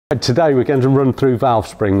today we're going to run through valve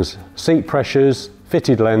springs, seat pressures,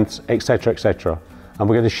 fitted lengths, etc, etc. And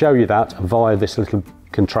we're going to show you that via this little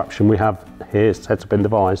contraption we have here set up in the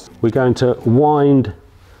vise. We're going to wind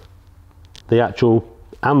the actual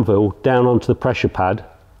anvil down onto the pressure pad,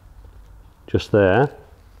 just there.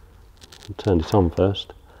 I'll turn it on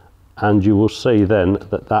first. And you will see then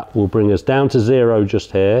that that will bring us down to 0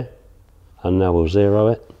 just here. And now we'll 0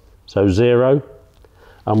 it. So 0.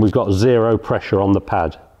 And we've got 0 pressure on the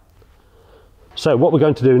pad. So what we're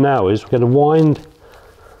going to do now is we're going to wind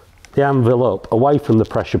the anvil up away from the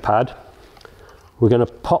pressure pad. We're going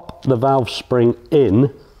to pop the valve spring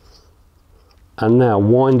in and now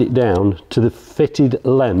wind it down to the fitted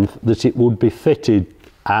length that it would be fitted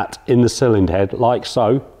at in the cylinder head, like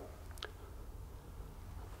so.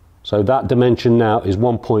 So that dimension now is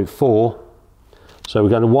 1.4. So we're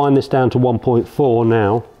going to wind this down to 1.4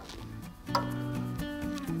 now.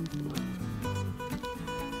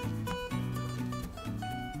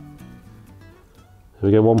 There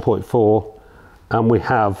we go, 1.4, and we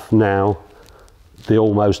have now the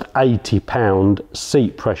almost 80-pound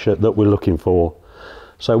seat pressure that we're looking for.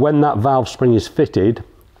 So when that valve spring is fitted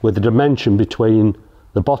with the dimension between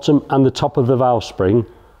the bottom and the top of the valve spring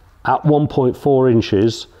at 1.4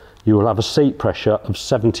 inches, you will have a seat pressure of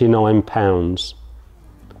 79 pounds.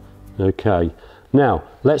 Okay, now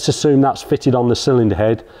let's assume that's fitted on the cylinder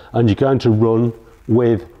head and you're going to run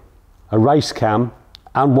with a race cam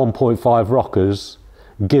and 1.5 rockers,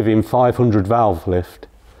 giving 500 valve lift.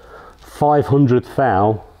 500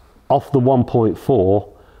 thou off the 1.4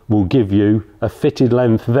 will give you a fitted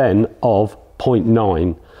length then of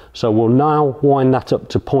 0.9. So we'll now wind that up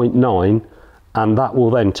to 0.9 and that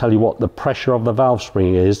will then tell you what the pressure of the valve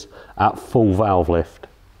spring is at full valve lift.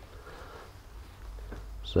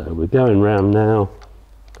 So we're going round now.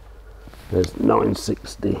 There's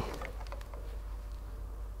 960.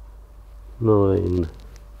 9.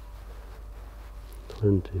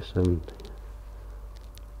 2070.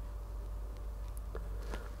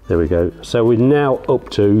 There we go. So we're now up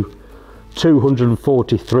to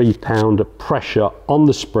 243 pound of pressure on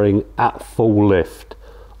the spring at full lift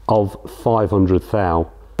of 500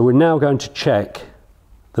 thou. We're now going to check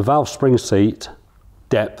the valve spring seat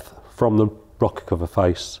depth from the rocker cover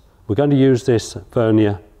face. We're going to use this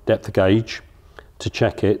vernier depth gauge to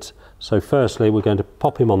check it. So firstly we're going to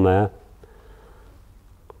pop him on there,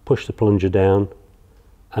 push the plunger down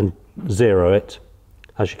and 0 it.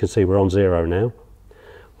 As you can see, we're on 0 now.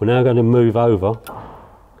 We're now going to move over.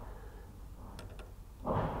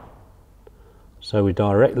 So we're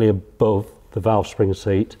directly above the valve spring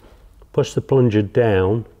seat. Push the plunger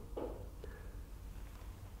down.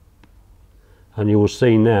 And you will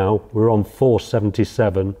see now we're on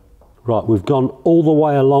 477. Right, we've gone all the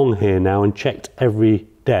way along here now and checked every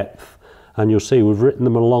depth. And you'll see we've written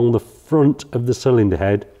them along the front of the cylinder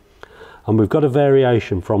head. And we've got a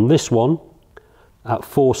variation from this one at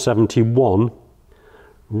 471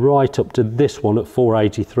 right up to this one at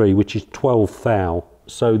 483, which is 12 thou.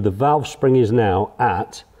 So the valve spring is now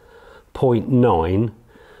at 0.9,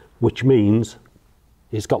 which means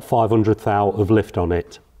it's got 500 thou of lift on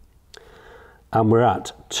it. And we're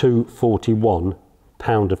at 241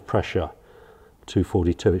 pound of pressure.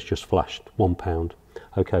 242, it's just flashed, 1 pound.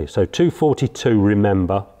 Okay, so 242,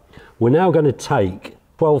 remember. We're now going to take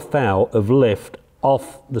 12 thou of lift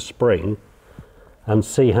off the spring and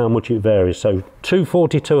see how much it varies. So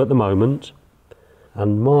 242 at the moment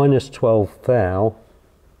and minus 12 thou.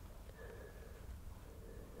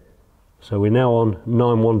 So we're now on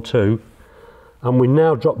 912 and we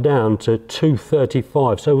now drop down to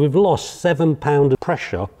 235. So we've lost 7 pound of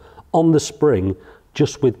pressure on the spring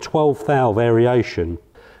just with 12 thou variation.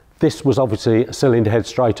 This was obviously a cylinder head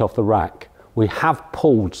straight off the rack. We have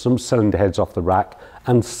pulled some cylinder heads off the rack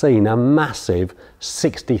and seen a massive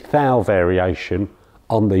 60 thou variation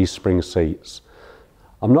on these spring seats.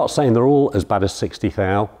 I'm not saying they're all as bad as 60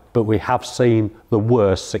 thou, but we have seen the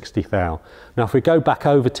worst 60 thou. Now if we go back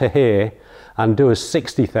over to here and do a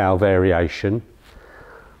 60 thou variation,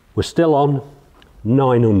 we're still on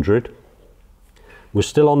 900. We're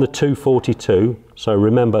still on the 242. So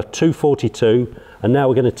remember 242, and now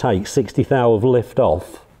we're going to take 60 thou of lift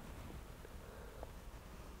off.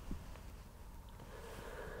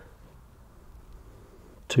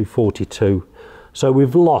 .242. So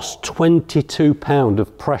we've lost 22 pound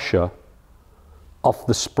of pressure off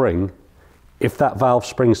the spring if that valve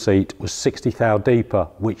spring seat was 60 thou deeper,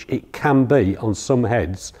 which it can be on some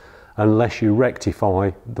heads unless you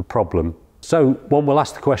rectify the problem. So one will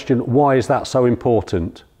ask the question, why is that so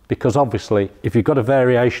important? Because obviously if you've got a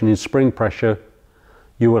variation in spring pressure,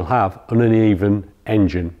 you will have an uneven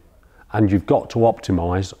engine. and you've got to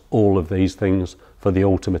optimise all of these things for the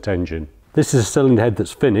ultimate engine. This is a cylinder head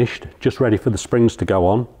that's finished, just ready for the springs to go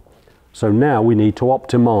on. So now we need to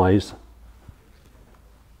optimise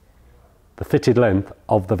the fitted length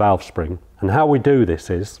of the valve spring. And how we do this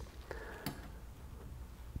is,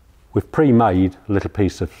 we've pre-made a little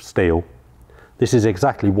piece of steel. This is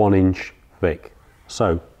exactly 1 inch thick.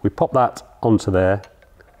 So we pop that onto there.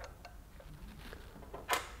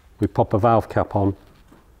 We pop a valve cap on.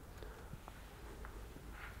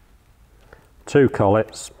 2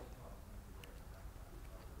 collets.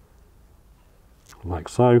 Like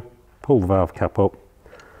so. Pull the valve cap up.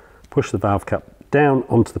 Push the valve cap down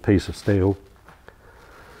onto the piece of steel.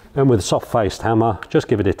 And with a soft-faced hammer, just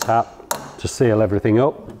give it a tap to seal everything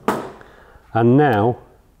up. And now,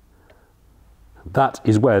 that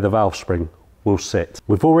is where the valve spring will sit.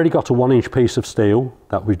 We've already got a 1 inch piece of steel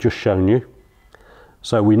that we've just shown you.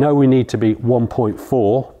 So we know we need to be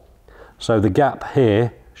 1.4. So the gap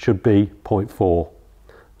here should be 0.4.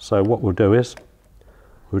 So what we'll do is,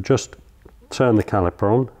 we'll just turn the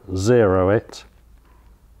caliper on, 0 it.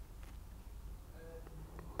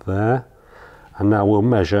 There. And now we'll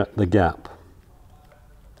measure the gap.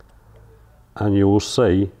 And you will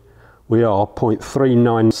see we are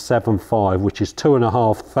 0.3975, which is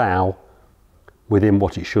 2.5 thou within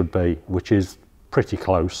what it should be, which is pretty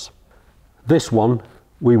close. This one,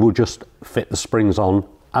 we will just fit the springs on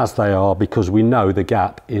as they are because we know the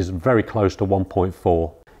gap is very close to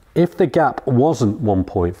 1.4. If the gap wasn't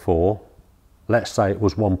 1.4, let's say it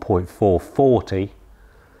was 1.440,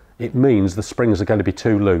 it means the springs are going to be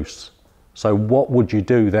too loose. So what would you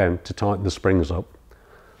do then to tighten the springs up?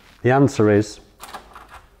 The answer is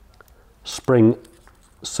spring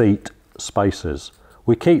seat spacers.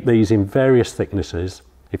 We keep these in various thicknesses.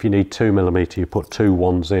 If you need 2mm, you put 2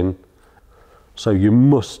 ones in. So you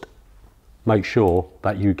must make sure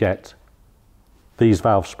that you get these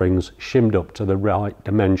valve springs shimmed up to the right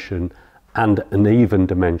dimension and an even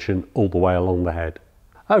dimension all the way along the head.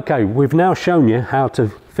 Okay, we've now shown you how to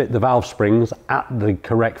fit the valve springs at the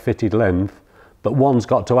correct fitted length, but one's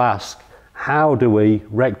got to ask, how do we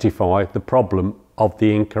rectify the problem of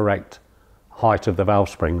the incorrect height of the valve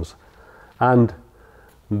springs? And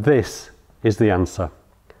this is the answer.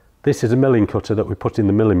 This is a milling cutter that we put in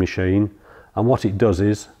the milling machine, and what it does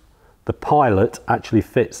is the pilot actually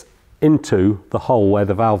fits into the hole where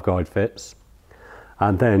the valve guide fits,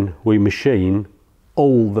 and then we machine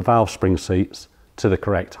all the valve spring seats to the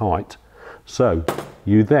correct height. So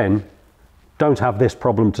you then don't have this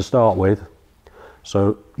problem to start with.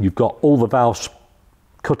 So you've got all the valves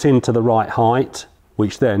cut into the right height,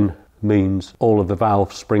 which then means all of the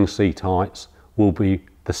valve spring seat heights will be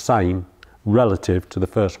the same relative to the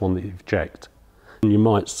first one that you've checked. And you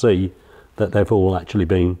might see that they've all actually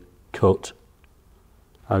been cut.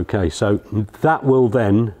 Okay, so that will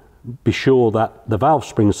then be sure that the valve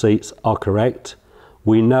spring seats are correct.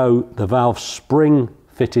 We know the valve spring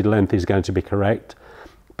fitted length is going to be correct,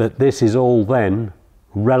 but this is all then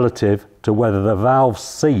relative to whether the valve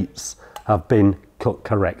seats have been cut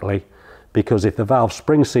correctly, because if the valve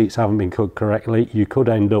spring seats haven't been cut correctly, you could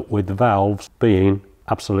end up with the valves being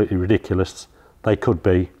absolutely ridiculous. They could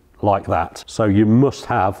be like that. So you must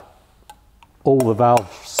have all the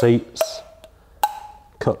valve seats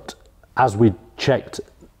cut as we checked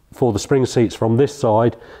for the spring seats from this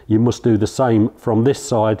side. You must do the same from this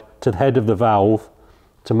side to the head of the valve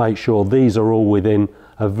to make sure these are all within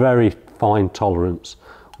a very fine tolerance.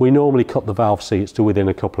 We normally cut the valve seats to within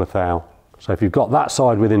a couple of thou. So if you've got that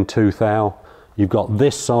side within 2 thou, you've got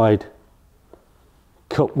this side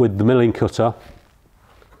cut with the milling cutter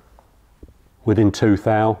within 2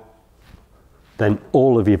 thou, then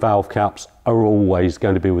all of your valve caps are always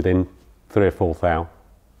going to be within 3 or 4 thou,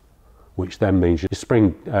 which then means your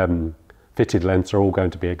spring fitted lengths are all going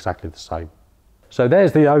to be exactly the same. So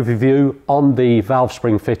there's the overview on the valve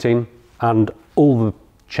spring fitting and all the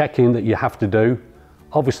checking that you have to do.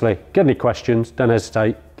 Obviously, get any questions, don't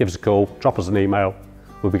hesitate, give us a call, drop us an email,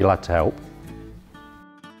 we'll be glad to help.